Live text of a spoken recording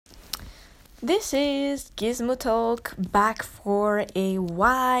This is Gizmo Talk back for a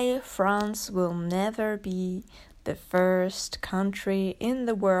why France will never be the first country in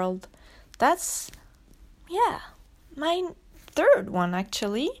the world. That's, my third one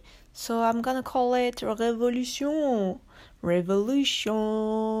actually. So I'm gonna call it Révolution.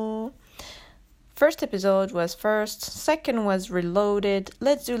 Revolution. First episode was first, second was reloaded.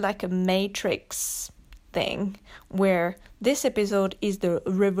 Let's do like a Matrix thing where this episode is the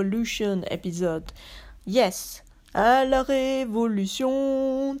revolution episode. Yes, à la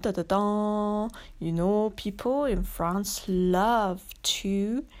révolution, ta ta ta. You know, people in France love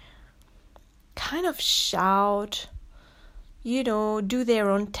to kind of shout, do their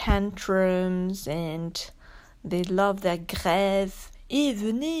own tantrums, and they love their grève.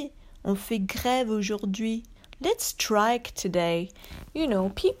 Venez, on fait grève aujourd'hui. Let's strike today.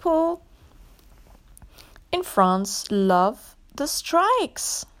 People in France love the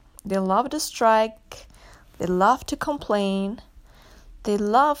strikes. They love the strike. They love to complain. They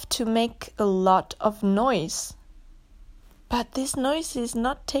love to make a lot of noise. But this noise is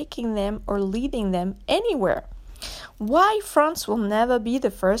not taking them or leading them anywhere. Why France will never be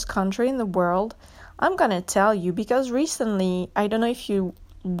the first country in the world? I'm gonna tell you, because recently, I don't know if you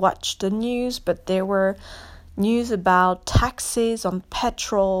watched the news, but there were news about taxes on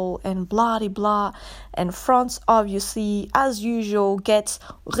petrol and blah de blah, and France obviously, as usual, gets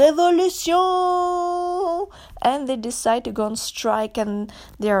révolution, and they decide to go on strike, and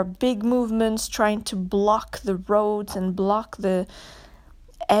there are big movements trying to block the roads and block the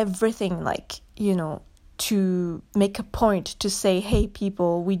everything, to make a point to say, hey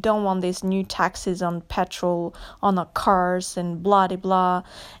people, we don't want these new taxes on petrol on our cars and blah de blah,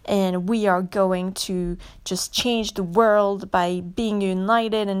 and we are going to just change the world by being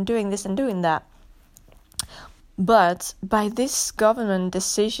united and doing this and doing that. But by this government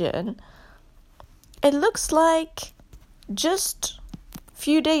decision, it looks like just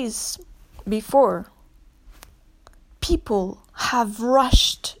few days before, people have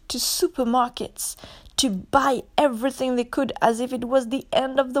rushed to supermarkets to buy everything they could as if it was the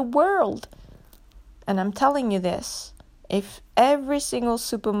end of the world. And I'm telling you this, if every single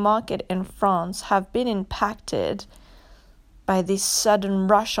supermarket in France have been impacted by this sudden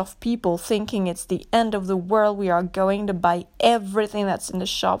rush of people thinking it's the end of the world, we are going to buy everything that's in the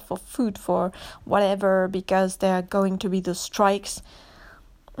shop for food, for whatever, because there are going to be the strikes,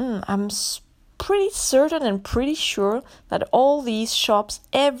 I'm pretty certain and pretty sure that all these shops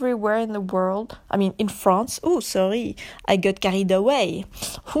everywhere in the world, in France, I got carried away.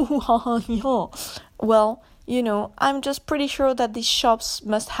 Well, I'm just pretty sure that these shops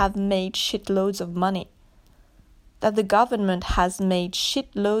must have made shitloads of money. That the government has made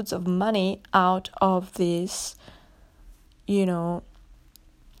shitloads of money out of this,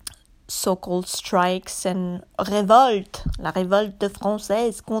 so-called strikes and révolte, la révolte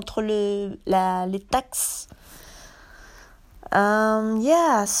française contre les taxes.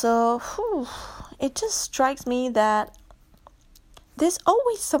 It just strikes me that there's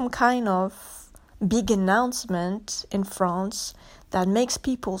always some kind of big announcement in France that makes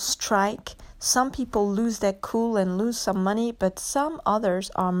people strike. Some people lose their cool and lose some money, but some others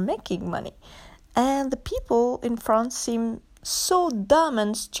are making money. And the people in France seem so dumb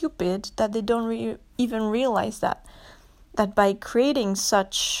and stupid that they don't even realize that by creating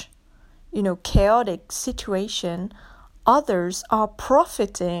such, chaotic situation, others are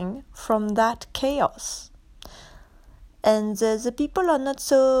profiting from that chaos. And the people are not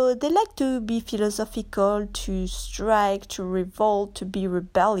so, they like to be philosophical, to strike, to revolt, to be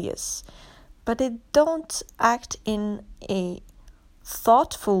rebellious, but they don't act in a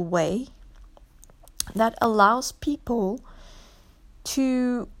thoughtful way that allows people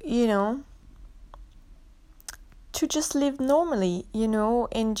to, to just live normally.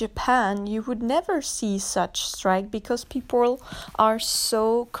 In Japan, you would never see such strike because people are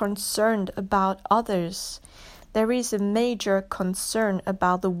so concerned about others. There is a major concern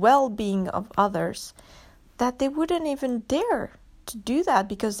about the well-being of others that they wouldn't even dare to do that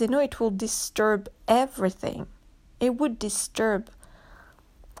because they know it will disturb everything. It would disturb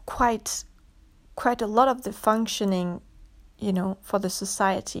quite a lot of the functioning for the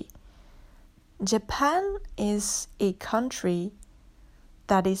society. Japan is a country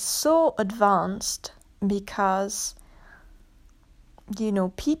that is so advanced because,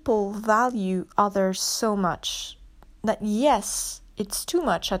 people value others so much that, yes, it's too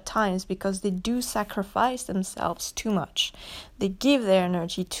much at times because they do sacrifice themselves too much. They give their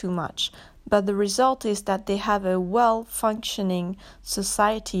energy too much. But the result is that they have a well-functioning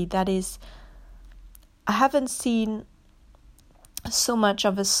society that is, I haven't seen so much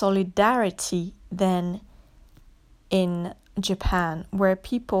of a solidarity than in Japan, where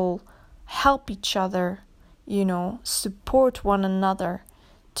people help each other, support one another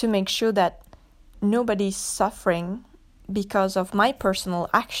to make sure that nobody's suffering because of my personal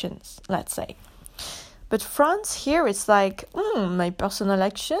actions, let's say. But France here, it's like, my personal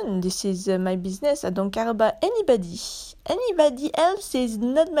action, this is my business, I don't care about anybody. Anybody else is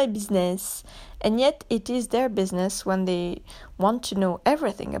not my business. And yet it is their business when they want to know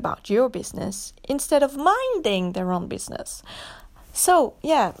everything about your business instead of minding their own business. So,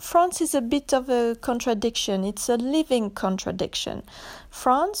 yeah, France is a bit of a contradiction. It's a living contradiction.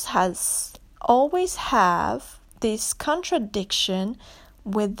 France has always have this contradiction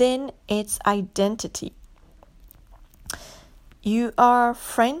within its identity. You are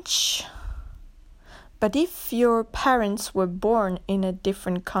French, but if your parents were born in a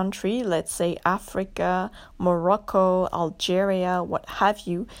different country, let's say Africa, Morocco, Algeria, what have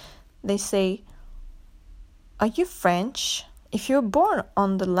you, they say, are you French? If you're born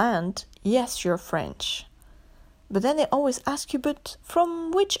on the land, yes, you're French. But then they always ask you, but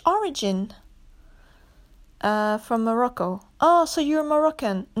from which origin? From Morocco. Oh, so you're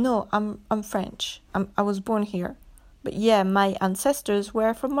Moroccan? No, I'm French. I was born here. But yeah, my ancestors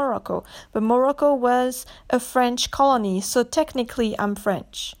were from Morocco. But Morocco was a French colony, so technically I'm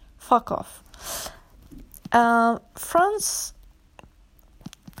French. Fuck off. France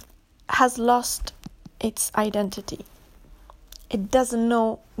has lost its identity. It doesn't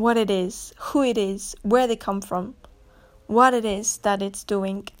know what it is, who it is, where they come from, what it is that it's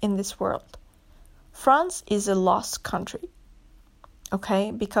doing in this world. France is a lost country,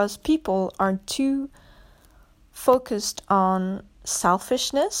 okay? Because people are too focused on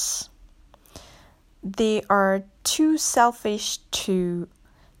selfishness. They are too selfish to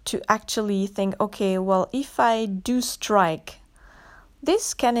actually think, okay, well, if I do strike,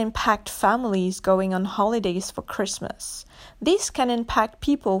 this can impact families going on holidays for Christmas. This can impact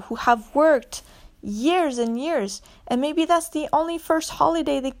people who have worked years and years, and maybe that's the only first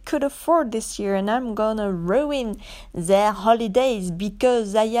holiday they could afford this year, and I'm gonna ruin their holidays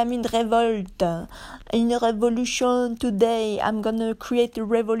because I am in revolt, in a revolution today. I'm gonna create a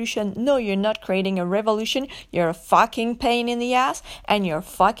revolution. No, you're not creating a revolution. You're a fucking pain in the ass, and you're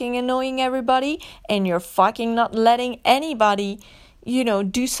fucking annoying everybody, and you're fucking not letting anybody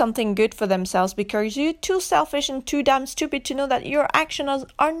do something good for themselves because you're too selfish and too damn stupid to know that your actions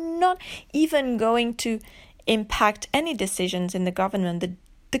are not even going to impact any decisions in the government.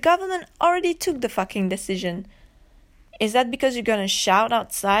 The government already took the fucking decision. Is that because you're going to shout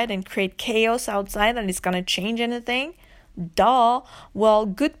outside and create chaos outside and it's going to change anything? Duh. Well,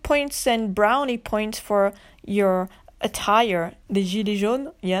 good points and brownie points for your attire. The gilets jaunes,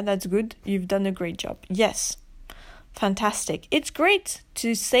 yeah, that's good. You've done a great job. Yes. Fantastic. It's great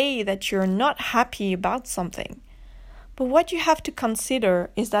to say that you're not happy about something. But what you have to consider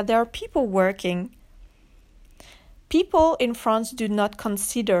is that there are people working. People in France do not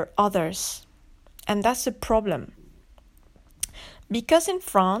consider others. And that's a problem. Because in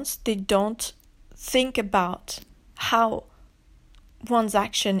France, they don't think about how one's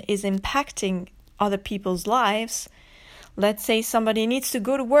action is impacting other people's lives. Let's say somebody needs to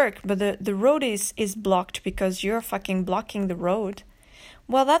go to work, but the road is blocked because you're fucking blocking the road.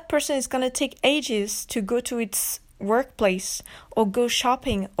 Well, that person is going to take ages to go to its workplace or go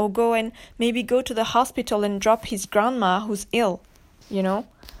shopping or go and maybe go to the hospital and drop his grandma who's ill,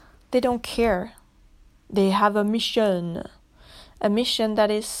 They don't care. They have a mission that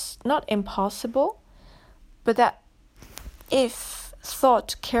is not impossible, but that if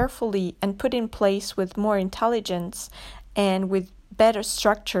thought carefully and put in place with more intelligence and with better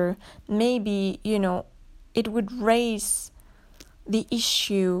structure, maybe, it would raise the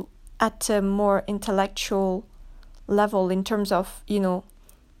issue at a more intellectual level in terms of,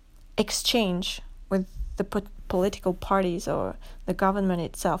 exchange with the political parties or the government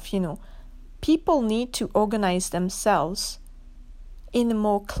itself, People need to organize themselves in a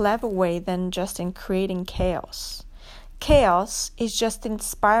more clever way than just in creating chaos. Chaos is just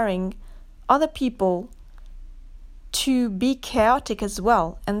inspiring other people to be chaotic as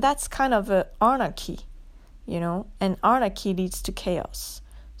well. And that's kind of an anarchy, and anarchy leads to chaos.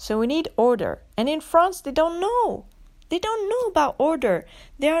 So we need order. And in France, they don't know. They don't know about order.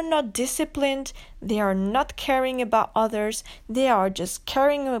 They are not disciplined. They are not caring about others. They are just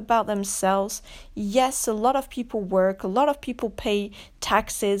caring about themselves. Yes, a lot of people work. A lot of people pay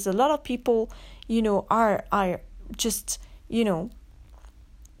taxes. A lot of people, are just,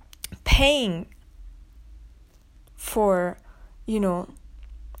 paying for,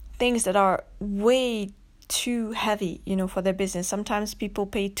 things that are way too heavy, for their business. Sometimes people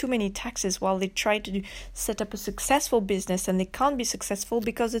pay too many taxes while they try to set up a successful business, and they can't be successful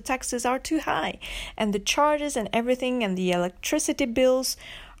because the taxes are too high, and the charges and everything and the electricity bills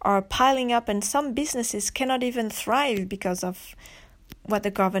are piling up, and some businesses cannot even thrive because of what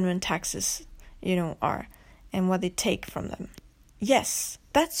the government taxes, are and what they take from them. Yes,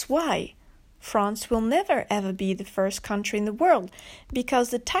 that's why France will never ever be the first country in the world, because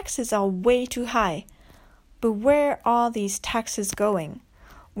the taxes are way too high. But where are these taxes going?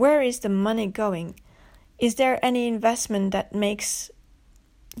 Where is the money going? Is there any investment that makes,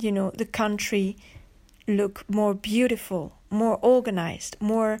 the country look more beautiful, more organized,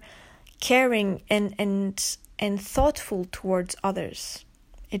 more caring and thoughtful towards others?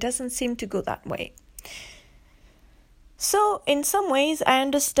 It doesn't seem to go that way. So in some ways, I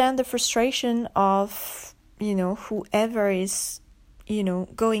understand the frustration of, whoever is,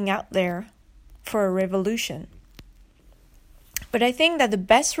 going out there for a revolution. But I think that the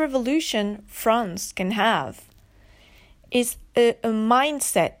best revolution France can have is a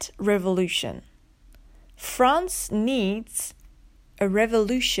mindset revolution. France needs a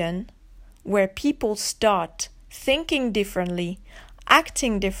revolution where people start thinking differently,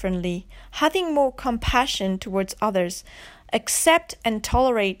 acting differently, having more compassion towards others, accept and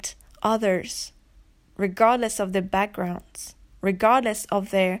tolerate others, regardless of their backgrounds, regardless of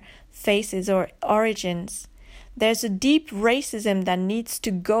their faces or origins. There's a deep racism that needs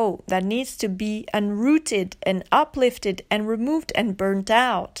to go, that needs to be unrooted and uplifted and removed and burnt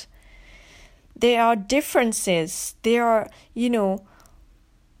out. There are differences. There are,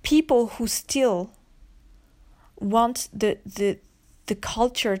 people who still want the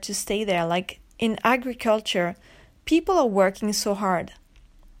culture to stay there. Like in agriculture, people are working so hard.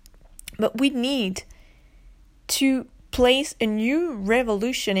 But we need to place a new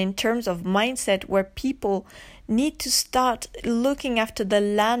revolution in terms of mindset where people need to start looking after the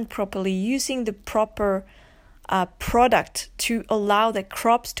land properly, using the proper product to allow the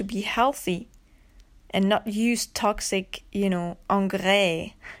crops to be healthy and not use toxic,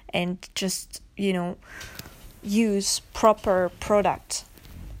 engrais and just, use proper product,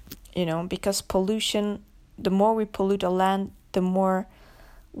 because pollution, the more we pollute a land, the more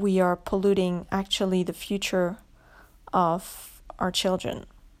we are polluting actually the future of our children.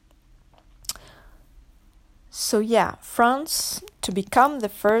 So yeah, France, to become the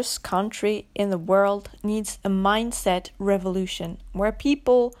first country in the world, needs a mindset revolution where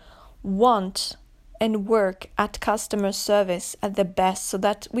people want and work at customer service at the best, so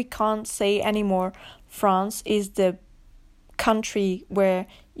that we can't say anymore France is the country where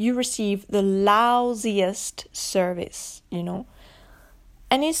you receive the lousiest service,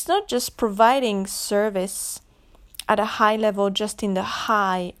 And it's not just providing service at a high level, just in the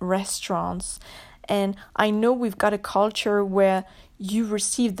high restaurants. And I know we've got a culture where you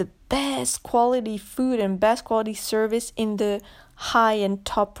receive the best quality food and best quality service in the high and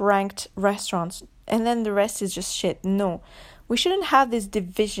top ranked restaurants, and then the rest is just shit. No, we shouldn't have this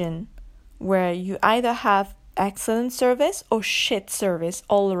division where you either have excellent service or shit service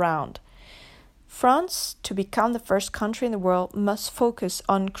all around. France, to become the first country in the world, must focus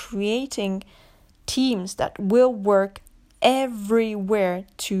on creating teams that will work everywhere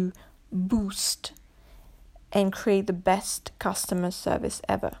to boost and create the best customer service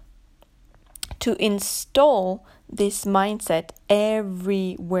ever. To install this mindset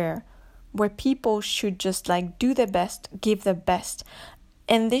everywhere, where people should just do their best, give their best.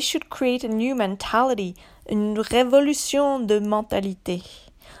 And they should create a new mentality, une révolution de mentalité,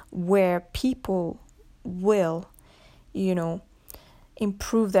 where people will,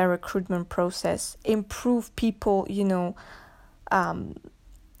 improve their recruitment process, improve people,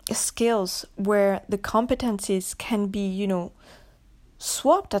 skills, where the competencies can be,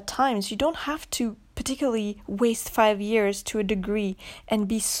 swapped at times. You don't have to particularly waste 5 years to a degree and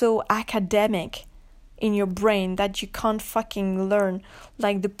be so academic in your brain that you can't fucking learn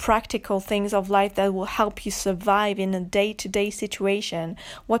the practical things of life that will help you survive in a day-to-day situation.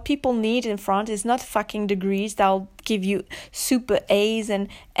 What people need in France is not fucking degrees that'll give you super A's and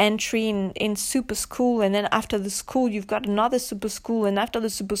entry in super school, and then after the school you've got another super school, and after the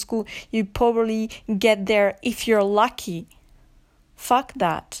super school you probably get there if you're lucky. Fuck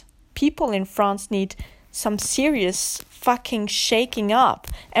that. People in France need some serious fucking shaking up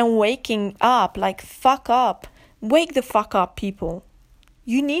and waking up. Fuck up. Wake the fuck up, people.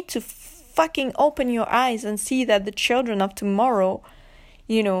 You need to fucking open your eyes and see that the children of tomorrow,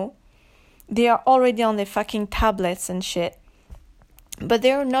 they are already on their fucking tablets and shit. But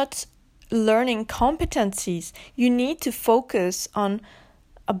they're not learning competencies. You need to focus on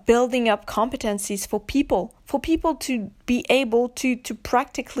building up competencies for people to be able to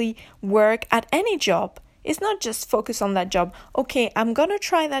practically work at any job. It's not just focus on that job. Okay, I'm gonna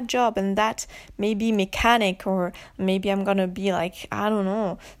try that job, and that may be mechanic, or maybe I'm gonna be like, I don't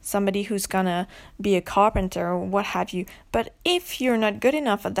know, somebody who's gonna be a carpenter or what have you. But if you're not good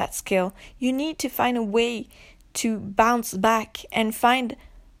enough at that skill, you need to find a way to bounce back and find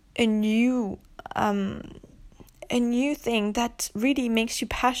a new thing that really makes you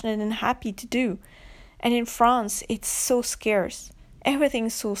passionate and happy to do. And in France, it's so scarce.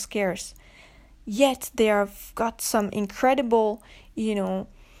 Everything's so scarce. Yet they have got some incredible,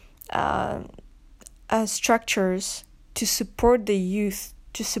 structures to support the youth,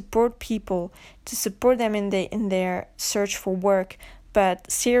 to support people, to support them in their search for work.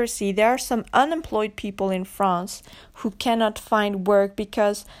 But seriously, there are some unemployed people in France who cannot find work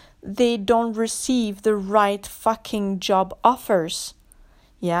because they don't receive the right fucking job offers.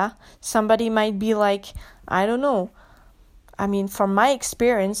 Yeah, somebody might be like, I don't know. I mean, from my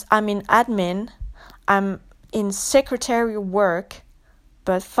experience, I'm in admin, I'm in secretarial work,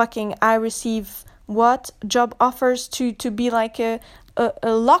 but fucking I receive what? Job offers to be like a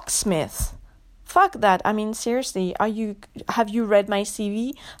locksmith. Fuck that. I mean, seriously, have you read my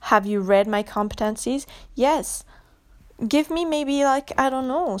CV? Have you read my competencies? Yes. Give me maybe like, I don't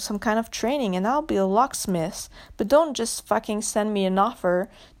know, some kind of training and I'll be a locksmith. But don't just fucking send me an offer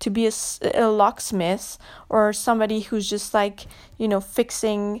to be a locksmith or somebody who's just like,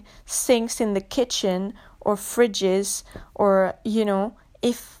 fixing sinks in the kitchen or fridges, or,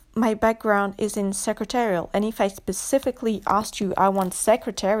 if my background is in secretarial. And if I specifically asked you, I want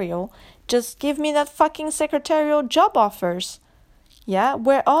secretarial, just give me that fucking secretarial job offers. Yeah,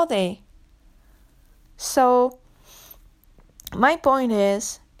 where are they? So my point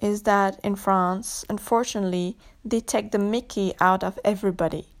is that in France, unfortunately, they take the mickey out of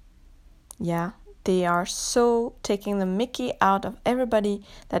everybody. Yeah, they are so taking the mickey out of everybody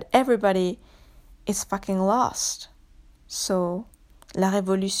that everybody is fucking lost. So, La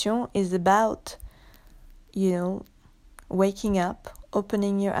Révolution is about, waking up,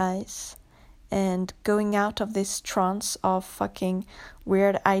 opening your eyes, and going out of this trance of fucking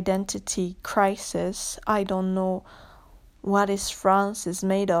weird identity crisis. I don't know what is France is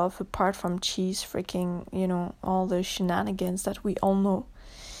made of apart from cheese, freaking, all the shenanigans that we all know.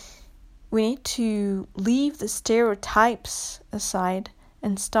 We need to leave the stereotypes aside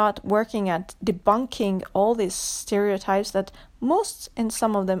and start working at debunking all these stereotypes that most and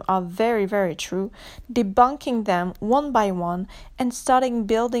some of them are very, very true, debunking them one by one and starting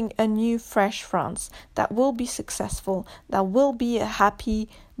building a new fresh France that will be successful, that will be a happy,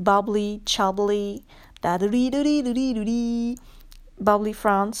 bubbly, chubbly, bubbly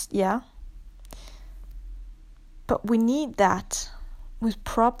France, yeah. But we need that with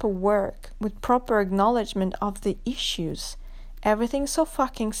proper work, with proper acknowledgement of the issues. Everything's so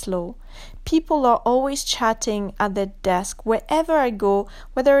fucking slow. People are always chatting at their desk wherever I go,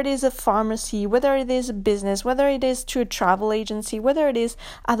 whether it is a pharmacy, whether it is a business, whether it is to a travel agency, whether it is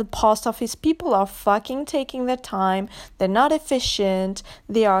at the post office. People are fucking taking their time. They're not efficient.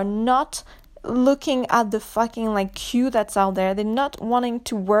 They are not looking at the fucking queue that's out there. They're not wanting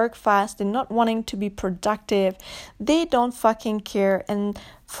to work fast. They're not wanting to be productive. They don't fucking care. And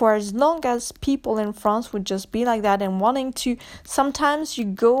for as long as people in France would just be like that and wanting to, sometimes you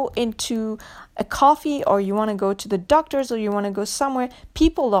go into a coffee or you want to go to the doctors or you want to go somewhere,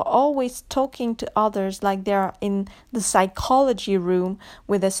 people are always talking to others like they're in the psychology room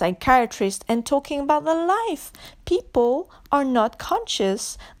with a psychiatrist and talking about their life. People are not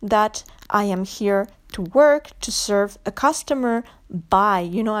conscious that I am here to work, to serve a customer.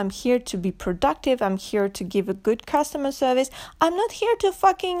 I'm here to be productive. I'm here to give a good customer service. I'm not here to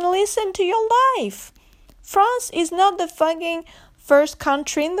fucking listen to your life. France is not the fucking first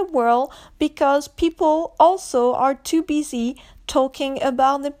country in the world because people also are too busy talking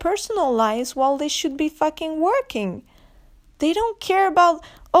about their personal lives while they should be fucking working. They don't care about,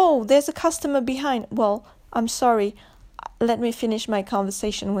 there's a customer behind. Well, I'm sorry. Let me finish my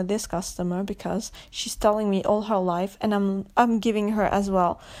conversation with this customer because she's telling me all her life and I'm giving her as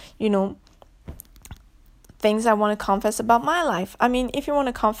well, things I want to confess about my life. I mean, if you want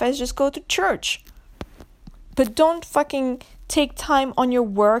to confess, just go to church. But don't fucking take time on your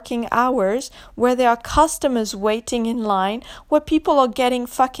working hours where there are customers waiting in line, where people are getting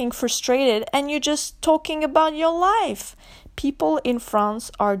fucking frustrated and you're just talking about your life. People in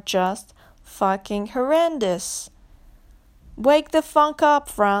France are just fucking horrendous. Wake the fuck up,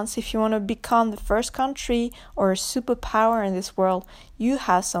 France. If you want to become the first country or a superpower in this world, you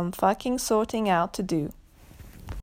have some fucking sorting out to do.